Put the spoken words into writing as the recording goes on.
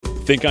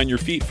Think on your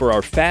feet for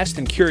our Fast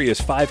and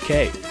Curious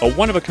 5K, a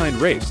one-of-a-kind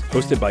race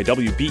hosted by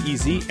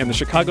WBEZ and the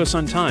Chicago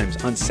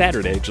Sun-Times on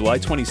Saturday, July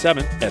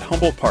 27th at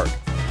Humboldt Park.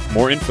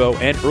 More info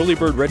and early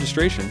bird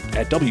registration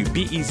at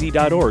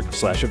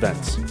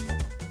wbez.org/events.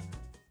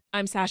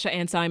 I'm Sasha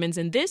Ann Simons,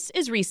 and this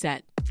is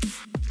Reset.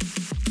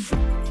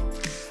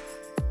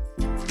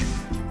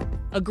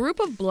 A group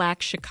of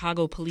Black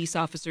Chicago police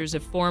officers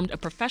have formed a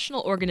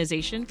professional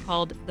organization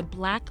called the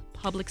Black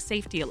Public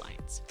Safety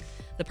Alliance.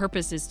 The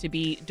purpose is to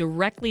be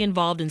directly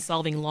involved in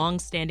solving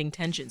long-standing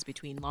tensions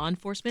between law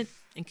enforcement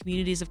and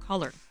communities of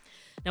color.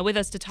 Now, with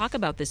us to talk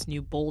about this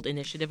new bold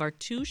initiative are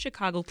two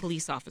Chicago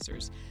police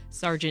officers.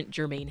 Sergeant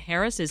Jermaine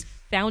Harris is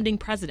founding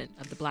president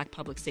of the Black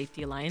Public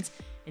Safety Alliance,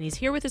 and he's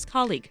here with his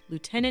colleague,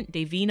 Lieutenant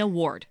Davina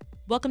Ward.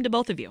 Welcome to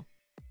both of you.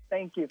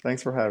 Thank you.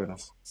 Thanks for having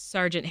us.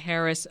 Sergeant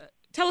Harris,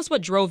 tell us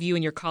what drove you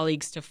and your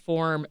colleagues to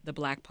form the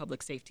Black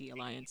Public Safety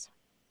Alliance.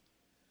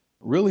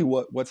 Really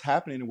what's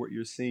happening and what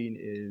you're seeing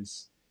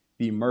is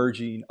the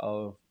merging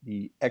of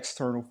the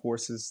external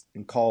forces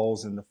and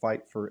calls in the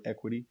fight for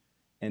equity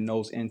and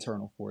those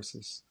internal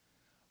forces.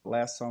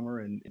 Last summer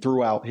and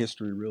throughout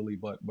history, really,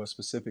 but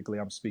specifically,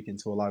 I'm speaking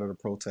to a lot of the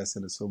protests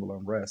and the civil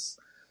unrest.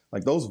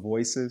 Like those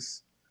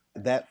voices,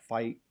 that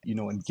fight,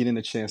 and getting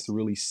a chance to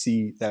really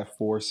see that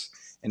force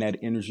and that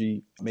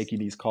energy making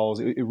these calls,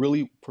 it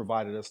really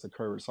provided us the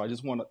courage. So I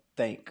just want to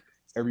thank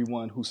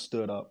everyone who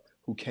stood up,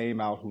 who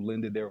came out, who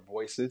lended their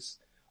voices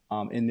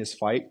in this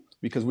fight,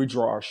 because we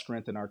draw our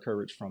strength and our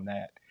courage from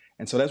that.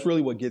 And so that's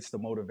really what gets the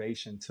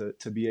motivation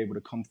to be able to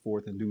come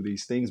forth and do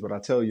these things. But I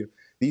tell you,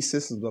 these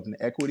systems of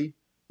inequity,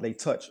 they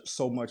touch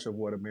so much of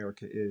what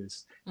America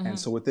is. Mm-hmm. And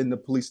so within the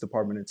police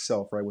department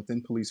itself, right,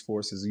 within police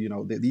forces,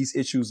 these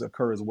issues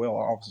occur as well.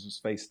 Our officers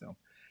face them.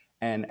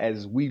 And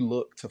as we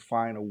look to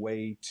find a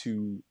way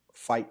to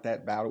fight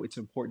that battle, it's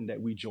important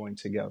that we join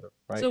together,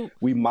 right? So,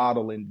 we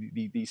model in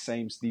these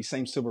same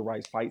civil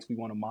rights fights. We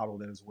want to model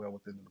that as well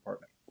within the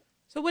department.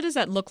 So what does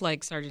that look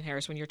like, Sergeant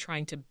Harris, when you're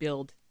trying to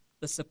build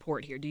the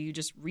support here? Do you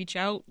just reach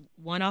out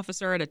one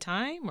officer at a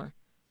time, or?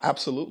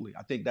 Absolutely.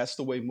 I think that's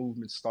the way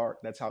movements start.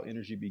 That's how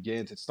energy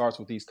begins. It starts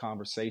with these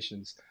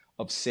conversations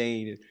of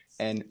saying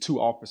and two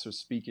officers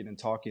speaking and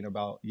talking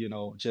about,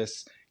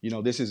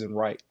 this isn't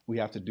right. We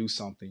have to do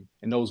something.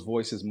 And those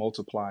voices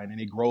multiply and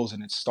it grows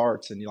and it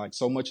starts. And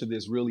so much of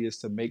this really is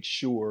to make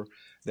sure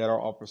that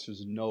our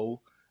officers know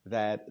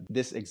that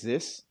this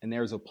exists and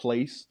there's a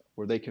place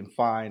where they can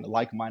find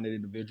like-minded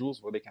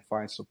individuals, where they can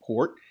find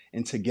support.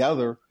 And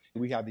together,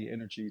 we have the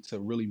energy to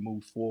really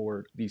move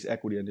forward these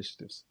equity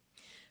initiatives.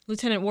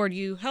 Lieutenant Ward,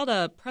 you held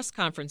a press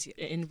conference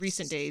in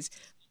recent days.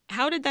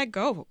 How did that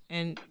go,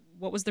 and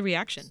what was the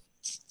reaction?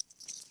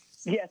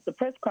 Yes, the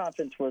press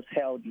conference was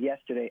held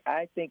yesterday.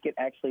 I think it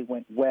actually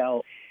went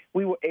well.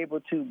 We were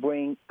able to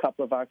bring a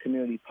couple of our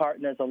community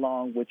partners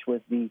along, which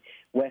was the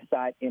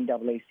Westside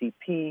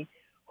NAACP,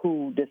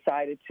 who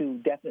decided to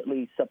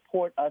definitely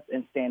support us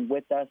and stand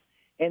with us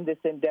in this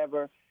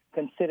endeavor,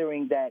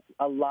 considering that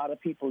a lot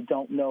of people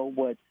don't know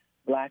what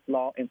Black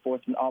law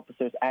enforcement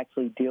officers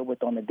actually deal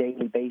with on a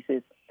daily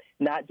basis,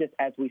 not just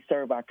as we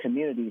serve our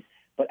communities,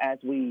 but as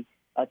we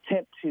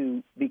attempt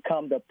to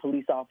become the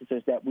police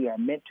officers that we are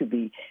meant to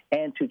be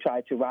and to try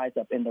to rise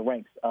up in the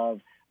ranks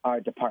of our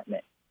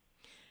department.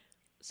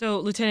 So,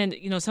 Lieutenant,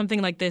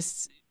 something like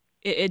this,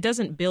 it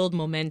doesn't build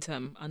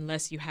momentum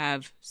unless you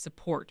have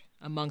support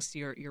amongst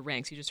your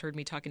ranks. You just heard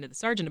me talking to the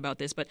sergeant about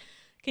this, but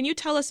can you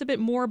tell us a bit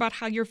more about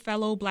how your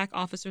fellow Black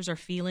officers are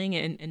feeling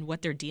and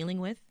what they're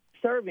dealing with?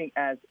 Serving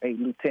as a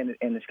lieutenant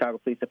in the Chicago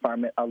Police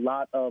Department, a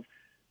lot of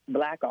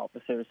Black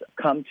officers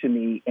come to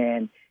me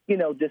and,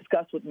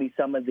 discuss with me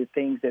some of the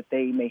things that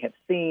they may have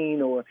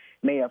seen or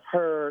may have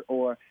heard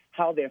or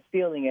how they're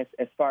feeling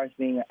as far as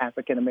being an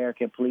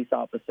African-American police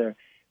officer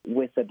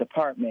with the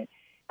department.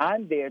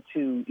 I'm there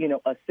to,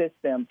 assist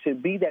them, to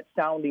be that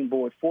sounding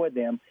board for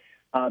them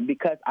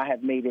because I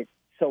have made it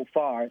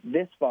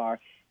this far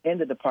in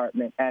the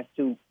department as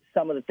to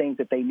some of the things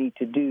that they need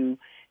to do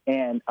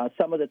and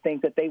some of the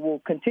things that they will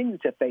continue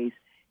to face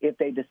if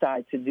they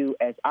decide to do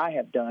as I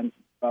have done,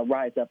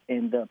 rise up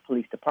in the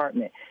police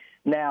department.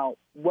 Now,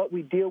 what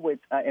we deal with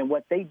and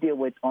what they deal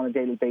with on a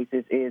daily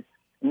basis is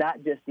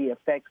not just the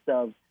effects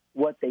of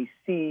what they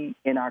see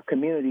in our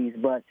communities,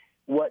 but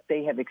what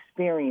they have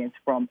experienced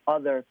from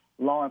other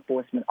law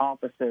enforcement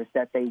officers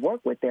that they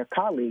work with, their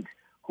colleagues,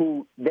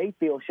 who they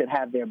feel should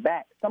have their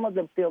back. Some of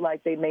them feel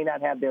like they may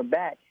not have their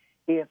back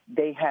if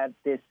they have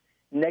this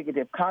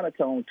negative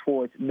connotation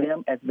towards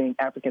them as being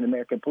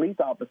African-American police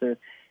officers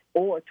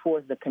or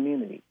towards the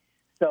community.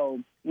 So,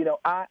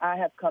 I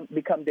have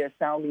become their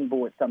sounding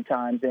board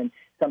sometimes, and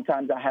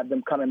sometimes I have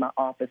them come in my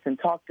office and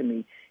talk to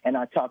me, and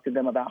I talk to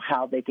them about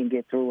how they can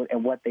get through it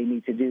and what they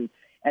need to do.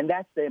 And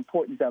that's the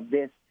importance of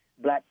this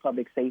Black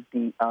Public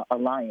Safety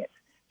Alliance,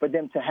 for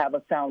them to have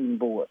a sounding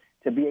board,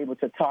 to be able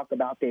to talk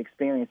about their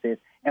experiences,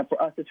 and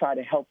for us to try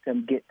to help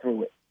them get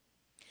through it.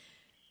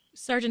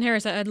 Sergeant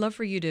Harris, I'd love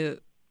for you to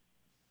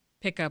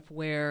pick up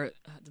where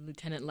the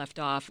lieutenant left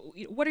off.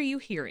 What are you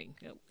hearing?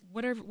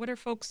 What are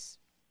folks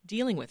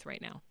dealing with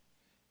right now?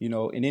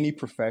 In any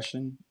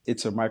profession,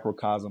 it's a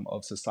microcosm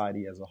of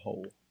society as a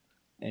whole.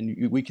 And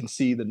we can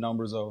see the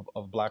numbers of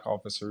Black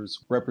officers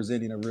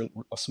representing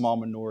a small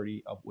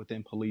minority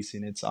within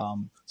policing. It's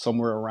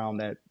somewhere around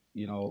that,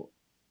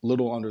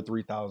 little under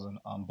 3,000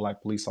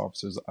 Black police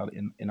officers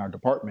in our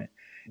department.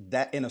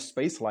 That in a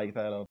space like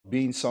that of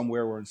being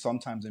somewhere where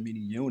sometimes in many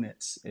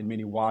units and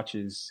many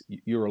watches,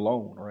 you're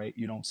alone, right?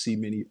 You don't see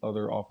many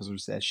other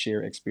officers that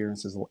share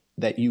experiences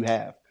that you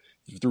have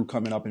through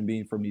coming up and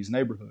being from these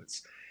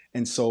neighborhoods.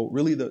 And so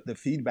really the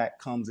feedback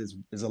comes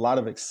is a lot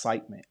of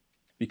excitement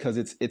because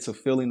it's a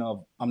feeling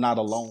of I'm not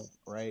alone,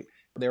 right?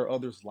 There are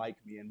others like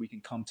me and we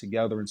can come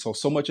together. And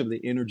so much of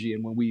the energy,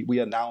 and when we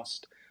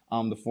announced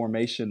the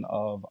formation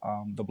of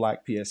the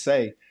Black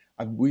PSA,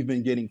 we've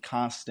been getting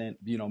constant,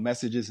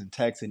 messages and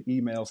texts and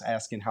emails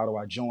asking, how do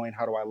I join?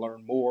 How do I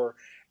learn more?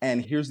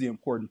 And here's the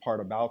important part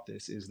about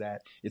this is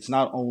that it's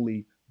not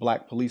only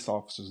Black police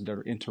officers that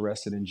are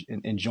interested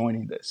in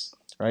joining this,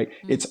 right?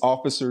 Mm-hmm. It's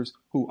officers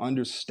who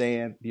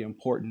understand the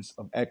importance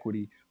of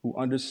equity, who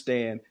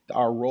understand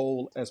our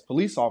role as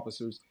police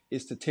officers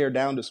is to tear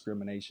down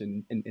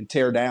discrimination and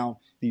tear down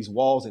these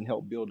walls and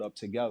help build up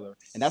together.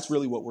 And that's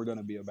really what we're going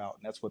to be about.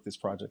 And that's what this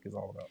project is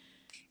all about.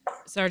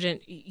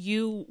 Sergeant,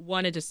 you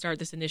wanted to start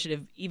this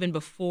initiative even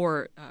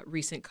before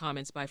recent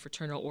comments by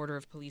Fraternal Order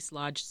of Police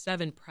Lodge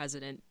 7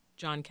 President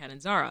John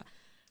Catanzara.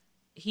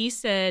 He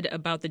said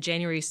about the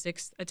January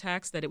 6th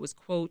attacks that it was,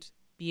 quote,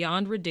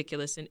 beyond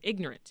ridiculous and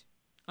ignorant,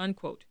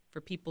 unquote,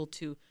 for people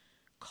to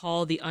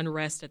call the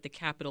unrest at the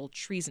Capitol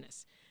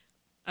treasonous.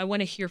 I want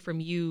to hear from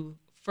you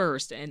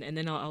first, and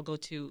then I'll go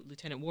to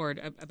Lieutenant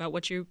Ward about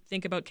what you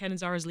think about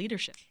Catanzara's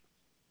leadership.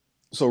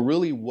 So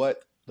really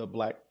what the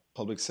Black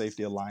Public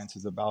Safety Alliance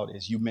is about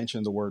is you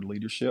mentioned the word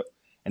leadership,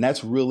 and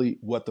that's really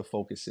what the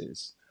focus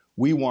is.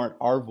 We want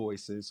our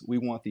voices. We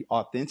want the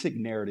authentic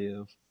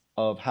narrative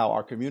of how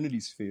our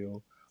communities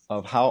feel,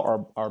 of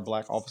how our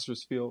Black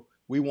officers feel.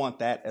 We want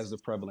that as the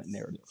prevalent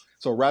narrative.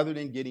 So rather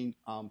than getting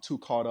too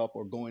caught up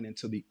or going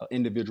into the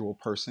individual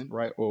person,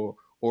 right, or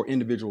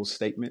individual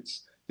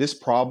statements, this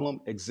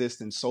problem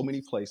exists in so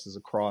many places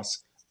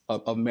across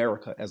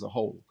America as a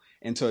whole.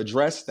 And to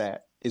address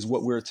that is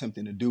what we're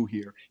attempting to do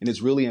here. And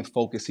it's really in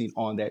focusing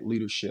on that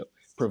leadership,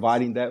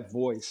 providing that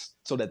voice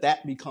so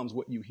that becomes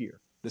what you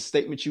hear. The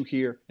statements you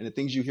hear and the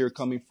things you hear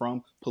coming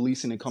from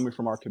policing and coming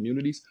from our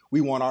communities,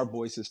 we want our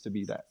voices to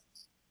be that.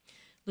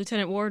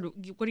 Lieutenant Ward,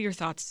 what are your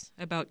thoughts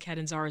about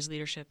Catanzara's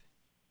leadership?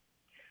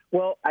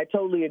 Well, I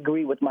totally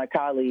agree with my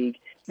colleague.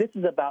 This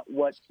is about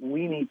what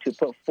we need to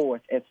put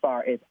forth as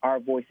far as our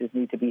voices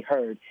need to be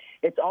heard.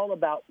 It's all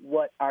about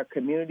what our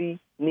community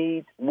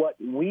needs, what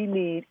we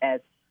need as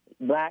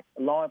Black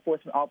law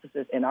enforcement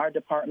officers in our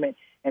department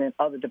and in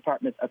other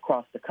departments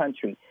across the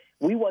country.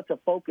 We want to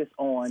focus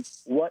on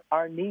what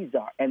our needs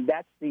are, and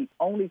that's the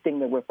only thing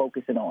that we're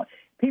focusing on.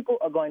 People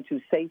are going to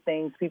say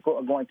things. People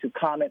are going to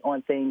comment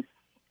on things.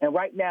 And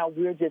right now,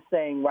 we're just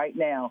saying right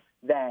now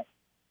that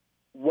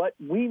what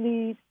we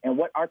need and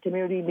what our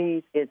community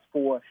needs is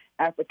for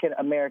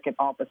African-American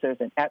officers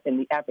and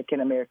the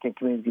African-American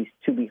communities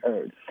to be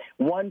heard.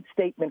 One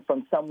statement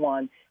from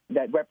someone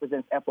that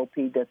represents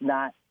FOP does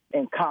not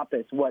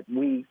encompass what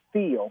we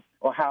feel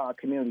or how our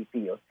community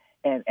feels.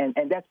 And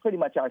that's pretty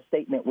much our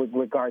statement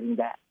regarding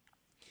that.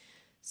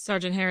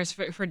 Sergeant Harris,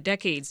 for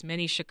decades,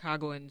 many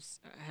Chicagoans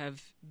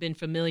have been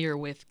familiar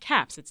with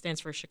CAPS. It stands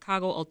for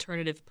Chicago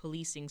Alternative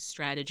Policing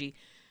Strategy.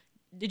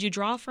 Did you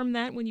draw from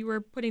that when you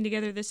were putting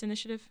together this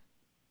initiative?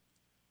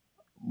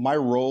 My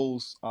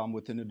roles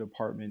within the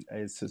department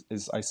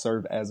is I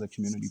serve as a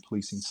community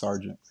policing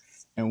sergeant.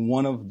 And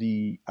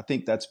I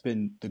think that's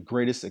been the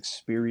greatest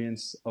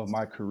experience of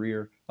my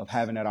career, of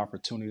having that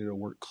opportunity to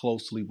work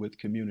closely with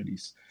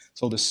communities.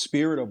 So the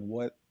spirit of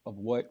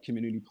what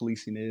community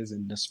policing is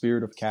and the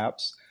spirit of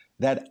CAPS,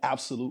 that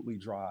absolutely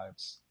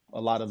drives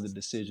a lot of the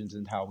decisions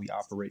and how we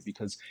operate,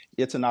 because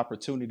it's an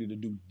opportunity to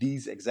do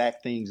these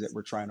exact things that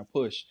we're trying to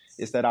push.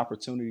 It's that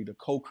opportunity to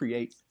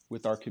co-create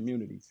with our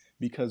community.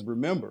 Because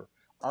remember,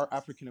 our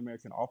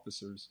African-American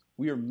officers,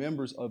 we are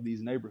members of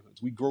these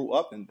neighborhoods. We grow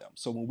up in them.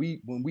 So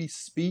when we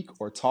speak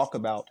or talk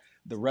about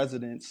the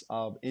residents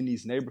in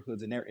these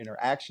neighborhoods and their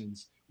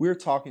interactions, we're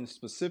talking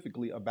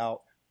specifically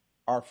about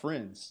our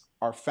friends,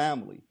 our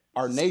family,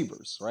 our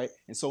neighbors, right?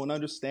 And so in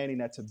understanding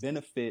that to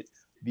benefit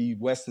the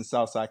West and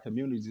South Side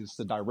communities is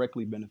to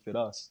directly benefit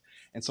us.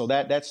 And so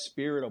that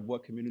spirit of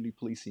what community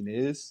policing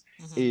is,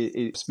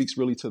 it speaks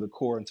really to the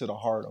core and to the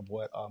heart of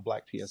what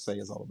Black PSA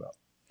is all about.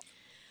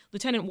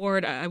 Lieutenant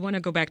Ward, I want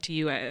to go back to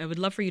you. I would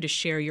love for you to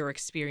share your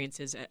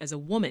experiences as a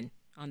woman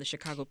on the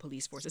Chicago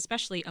Police Force,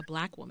 especially a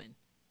Black woman.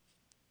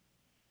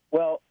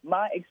 Well,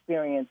 my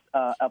experience,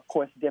 of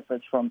course,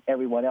 differs from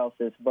everyone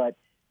else's, but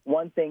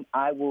one thing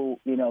I will,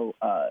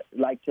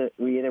 like to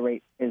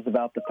reiterate is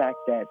about the fact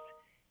that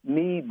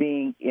me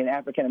being an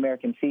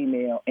African-American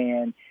female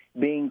and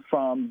being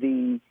from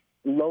the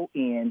low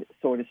end,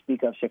 so to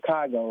speak, of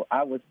Chicago,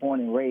 I was born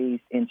and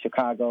raised in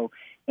Chicago,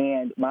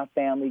 and my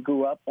family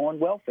grew up on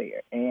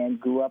welfare and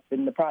grew up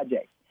in the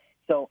projects.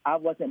 So I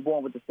wasn't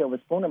born with a silver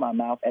spoon in my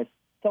mouth as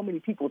so many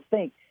people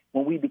think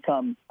when we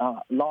become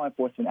law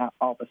enforcement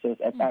officers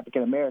as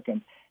African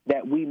Americans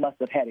that we must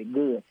have had it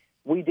good.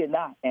 We did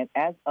not. And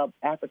as an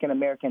African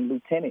American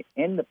lieutenant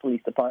in the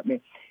police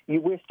department,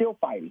 we're still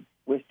fighting.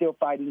 We're still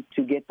fighting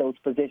to get those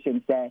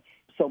positions that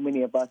so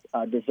many of us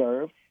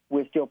deserve.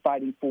 We're still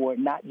fighting for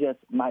not just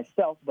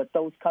myself, but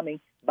those coming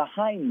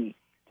behind me,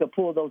 to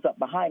pull those up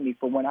behind me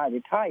for when I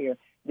retire.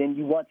 Then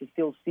you want to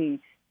still see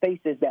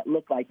faces that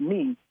look like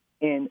me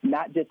in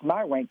not just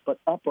my rank, but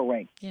upper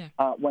rank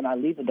when I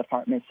leave the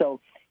department. So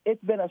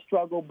it's been a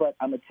struggle, but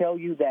I'm going to tell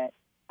you that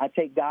I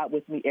take God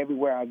with me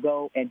everywhere I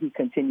go, and he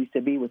continues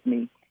to be with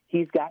me.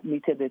 He's gotten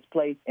me to this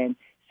place, and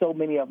so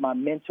many of my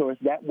mentors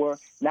that were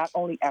not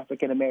only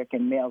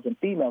African-American males and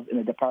females in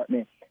the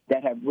department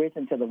that have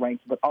risen to the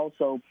ranks, but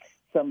also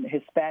some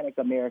Hispanic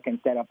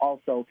Americans that have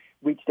also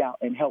reached out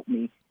and helped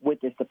me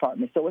with this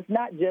department. So it's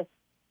not just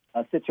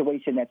a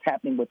situation that's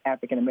happening with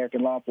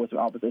African-American law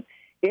enforcement officers.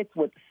 It's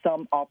with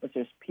some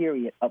officers,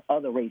 period, of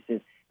other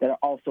races that are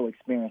also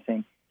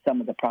experiencing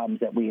some of the problems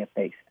that we have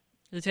faced.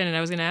 Lieutenant,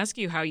 I was going to ask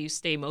you how you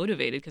stay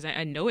motivated, because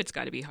I know it's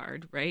got to be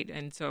hard, right?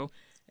 And so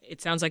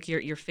it sounds like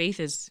your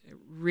faith is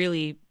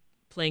really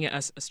playing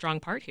a strong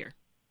part here.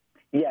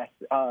 Yes.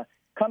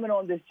 Coming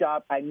on this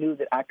job, I knew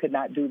that I could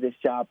not do this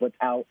job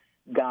without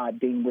God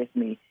being with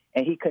me,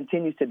 and he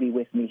continues to be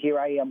with me. Here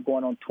I am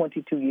going on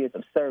 22 years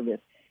of service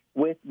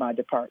with my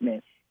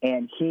department,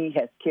 and he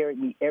has carried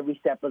me every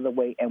step of the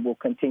way and will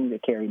continue to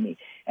carry me.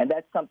 And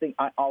that's something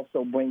I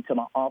also bring to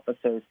my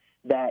officers,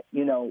 that,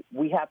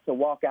 we have to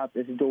walk out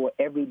this door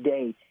every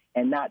day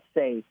and not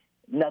say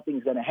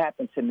nothing's going to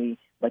happen to me,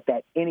 but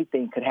that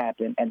anything could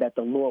happen and that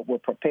the Lord will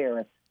prepare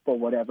us for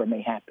whatever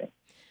may happen.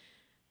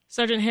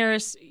 Sergeant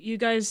Harris, you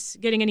guys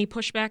getting any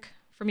pushback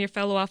from your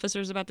fellow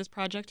officers about this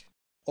project?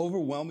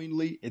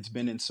 Overwhelmingly, it's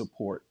been in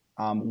support.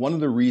 One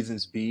of the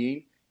reasons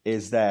being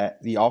is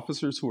that the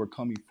officers who are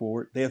coming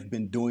forward, they have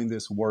been doing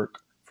this work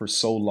for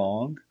so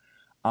long.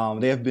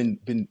 They have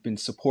been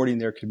supporting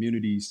their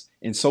communities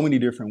in so many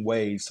different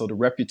ways. So the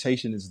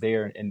reputation is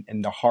there,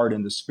 and the heart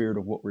and the spirit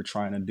of what we're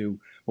trying to do.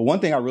 But one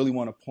thing I really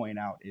want to point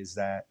out is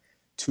that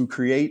to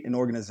create an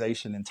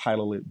organization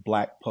entitled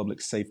Black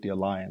Public Safety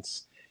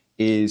Alliance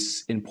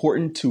is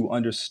important to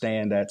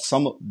understand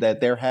that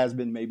there has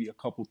been maybe a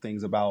couple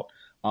things about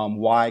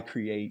why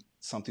create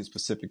something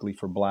specifically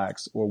for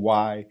Blacks, or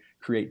why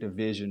create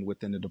division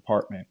within the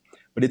department.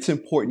 But it's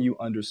important you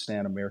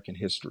understand American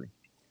history.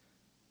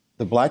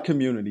 The Black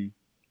community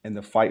and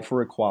the fight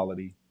for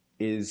equality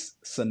is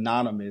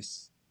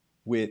synonymous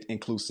with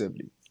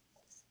inclusivity.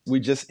 We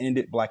just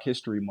ended Black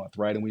History Month,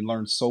 right? And we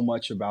learned so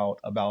much about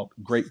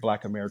great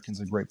Black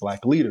Americans and great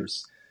Black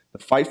leaders. The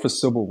fight for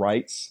civil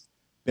rights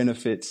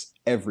benefits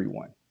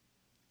everyone.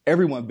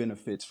 Everyone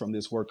benefits from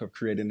this work of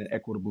creating an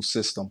equitable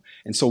system.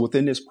 And so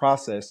within this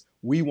process,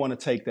 we want to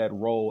take that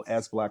role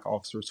as Black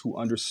officers who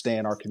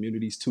understand our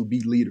communities to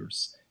be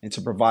leaders and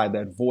to provide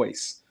that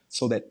voice,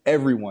 so that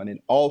everyone in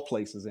all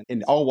places and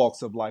in all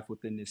walks of life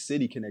within this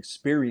city can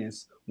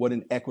experience what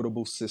an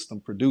equitable system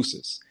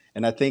produces.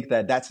 And I think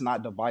that that's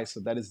not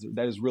divisive. That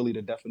is really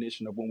the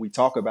definition of when we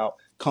talk about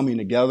coming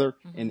together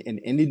and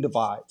ending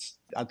divides.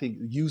 I think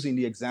using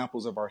the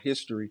examples of our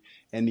history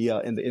and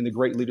the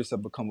great leaders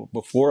that have come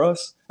before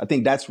us, I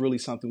think that's really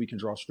something we can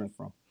draw strength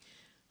from.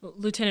 Well,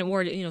 Lieutenant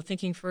Ward,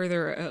 thinking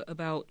further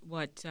about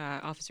what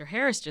Officer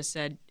Harris just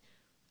said,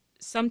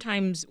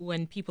 sometimes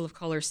when people of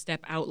color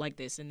step out like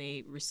this and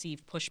they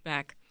receive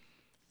pushback,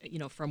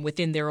 from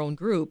within their own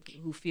group,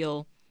 who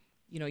feel,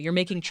 you're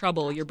making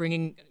trouble, you're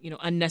bringing,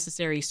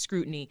 unnecessary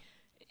scrutiny.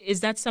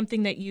 Is that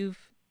something that you've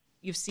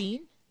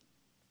seen?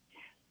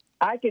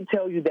 I can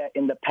tell you that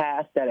in the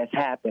past that has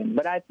happened,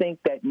 but I think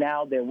that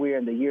now that we're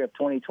in the year of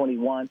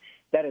 2021,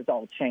 that is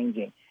all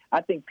changing.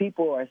 I think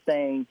people are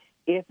saying,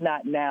 if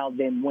not now,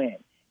 then when?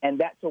 And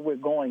that's what we're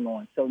going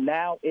on. So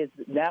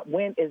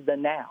when is the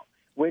now?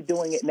 We're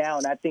doing it now,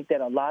 and I think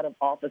that a lot of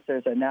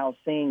officers are now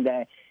seeing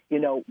that,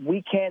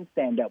 we can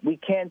stand up, we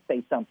can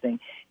say something,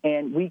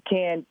 and we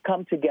can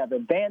come together,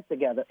 band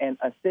together, and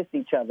assist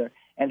each other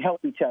and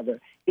help each other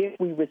if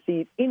we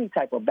receive any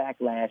type of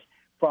backlash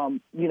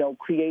from,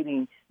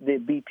 creating the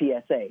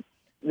BPSA.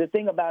 The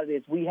thing about it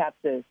is we have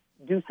to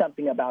do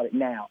something about it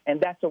now,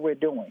 and that's what we're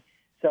doing.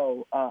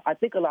 So I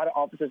think a lot of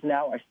officers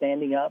now are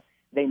standing up.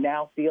 They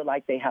now feel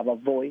like they have a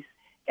voice,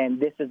 and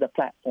this is a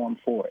platform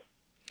for it.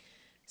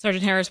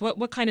 Sergeant Harris,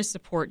 what kind of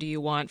support do you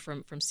want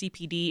from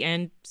CPD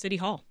and City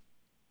Hall?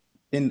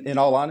 In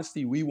all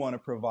honesty, we want to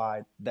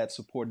provide that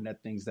support and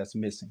that things that's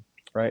missing,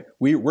 right?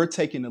 We're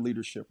taking the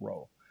leadership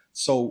role.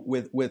 So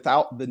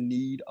without the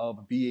need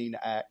of being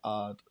at,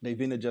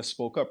 Davina just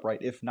spoke up, right?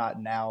 If not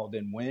now,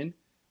 then when?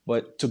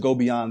 But to go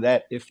beyond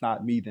that, if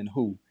not me, then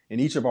who? And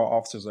each of our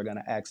officers are going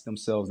to ask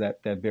themselves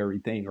that very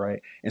thing,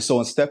 right? And so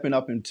in stepping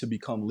up and to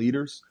become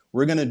leaders,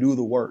 we're going to do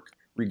the work,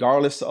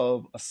 regardless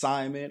of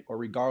assignment or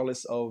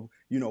regardless of,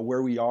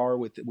 where we are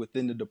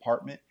within the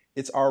department.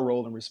 It's our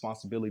role and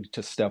responsibility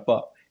to step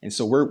up. And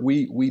so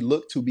we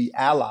look to be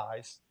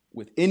allies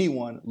with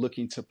anyone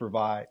looking to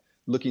provide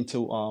looking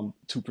to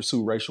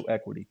pursue racial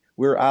equity.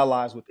 We're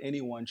allies with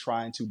anyone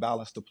trying to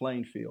balance the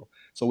playing field.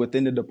 So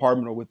within the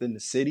department or within the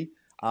city,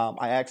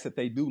 I ask that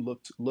they do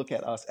look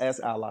at us as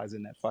allies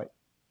in that fight.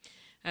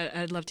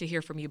 I'd love to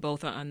hear from you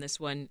both on this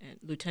one.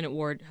 Lieutenant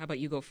Ward, how about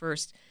you go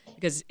first?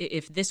 Because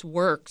if this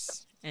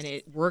works and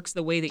it works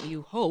the way that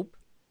you hope,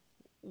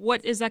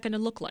 what is that going to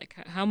look like?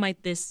 How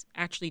might this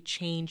actually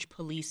change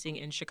policing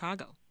in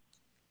Chicago?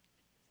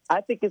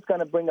 I think it's going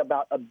to bring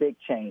about a big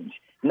change,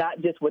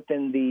 not just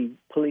within the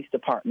police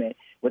department,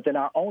 within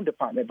our own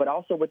department, but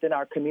also within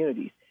our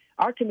communities.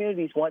 Our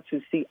communities want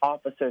to see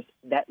officers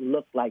that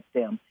look like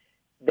them,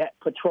 that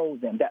patrol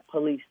them, that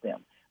police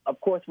them. Of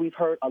course, we've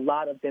heard a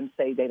lot of them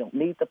say they don't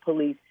need the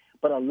police,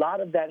 but a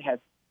lot of that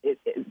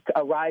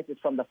arises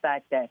from the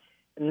fact that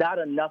not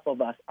enough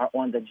of us are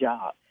on the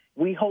job.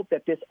 We hope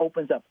that this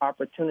opens up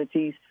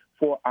opportunities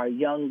for our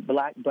young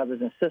Black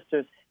brothers and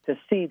sisters to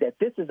see that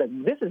this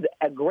is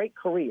a great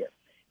career,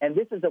 and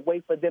this is a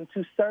way for them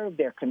to serve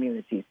their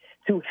communities,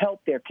 to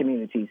help their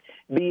communities,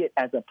 be it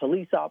as a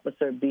police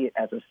officer, be it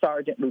as a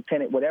sergeant,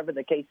 lieutenant, whatever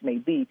the case may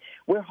be.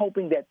 We're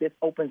hoping that this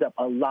opens up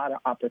a lot of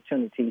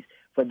opportunities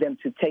for them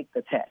to take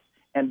the test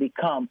and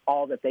become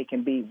all that they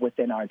can be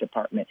within our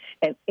department,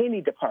 and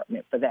any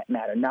department for that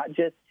matter, not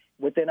just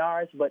within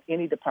ours, but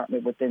any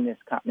department within this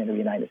continental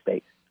United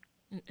States.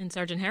 And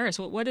Sergeant Harris,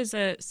 what is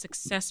a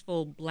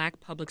successful Black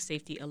Public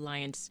Safety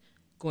Alliance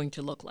going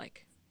to look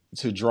like?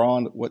 To draw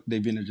on what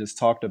Davina just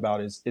talked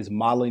about is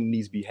modeling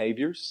these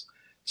behaviors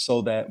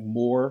so that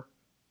more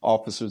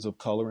officers of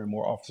color and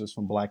more officers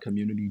from Black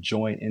community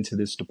join into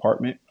this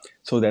department,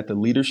 so that the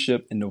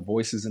leadership and the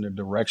voices and the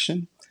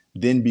direction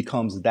then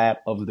becomes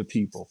that of the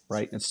people,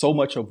 right? And so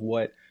much of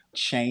what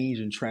change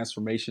and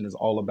transformation is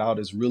all about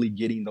is really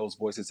getting those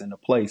voices into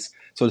place.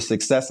 So the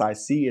success I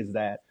see is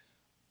that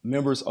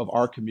members of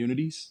our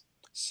communities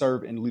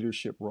serve in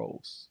leadership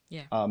roles.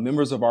 Yeah.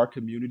 Members of our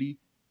community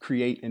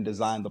create and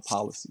design the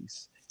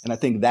policies. And I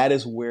think that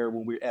is where,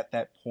 when we're at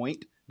that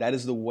point, that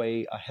is the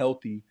way a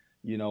healthy,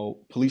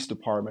 police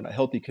department, a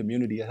healthy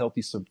community, a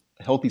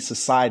healthy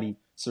society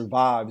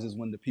survives, is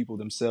when the people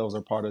themselves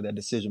are part of that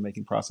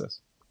decision-making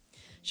process.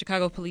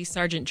 Chicago Police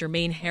Sergeant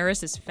Jermaine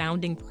Harris is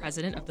founding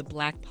president of the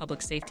Black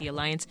Public Safety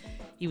Alliance.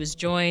 He was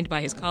joined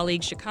by his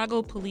colleague,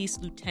 Chicago Police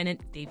Lieutenant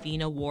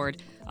Davina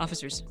Ward.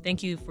 Officers,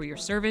 thank you for your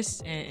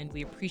service, and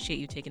we appreciate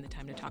you taking the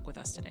time to talk with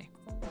us today.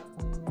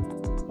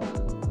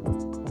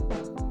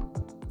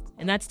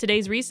 And that's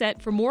today's Reset.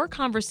 For more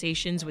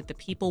conversations with the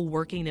people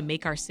working to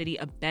make our city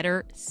a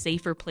better,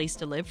 safer place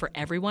to live for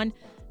everyone,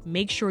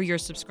 make sure you're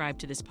subscribed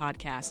to this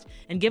podcast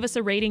and give us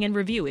a rating and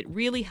review. It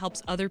really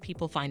helps other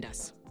people find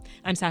us.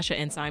 I'm Sasha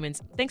N.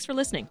 Simons. Thanks for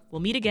listening. We'll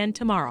meet again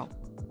tomorrow.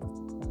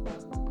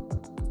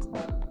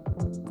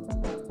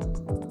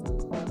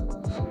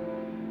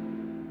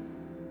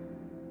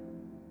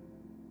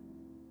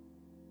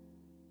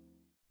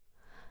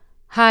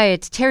 Hi,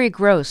 it's Terry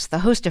Gross, the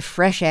host of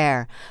Fresh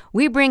Air.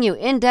 We bring you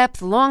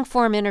in-depth,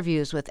 long-form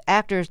interviews with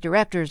actors,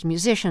 directors,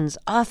 musicians,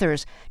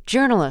 authors,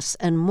 journalists,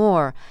 and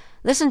more.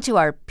 Listen to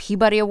our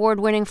Peabody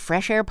Award-winning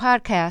Fresh Air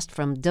podcast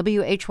from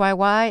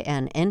WHYY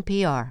and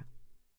NPR.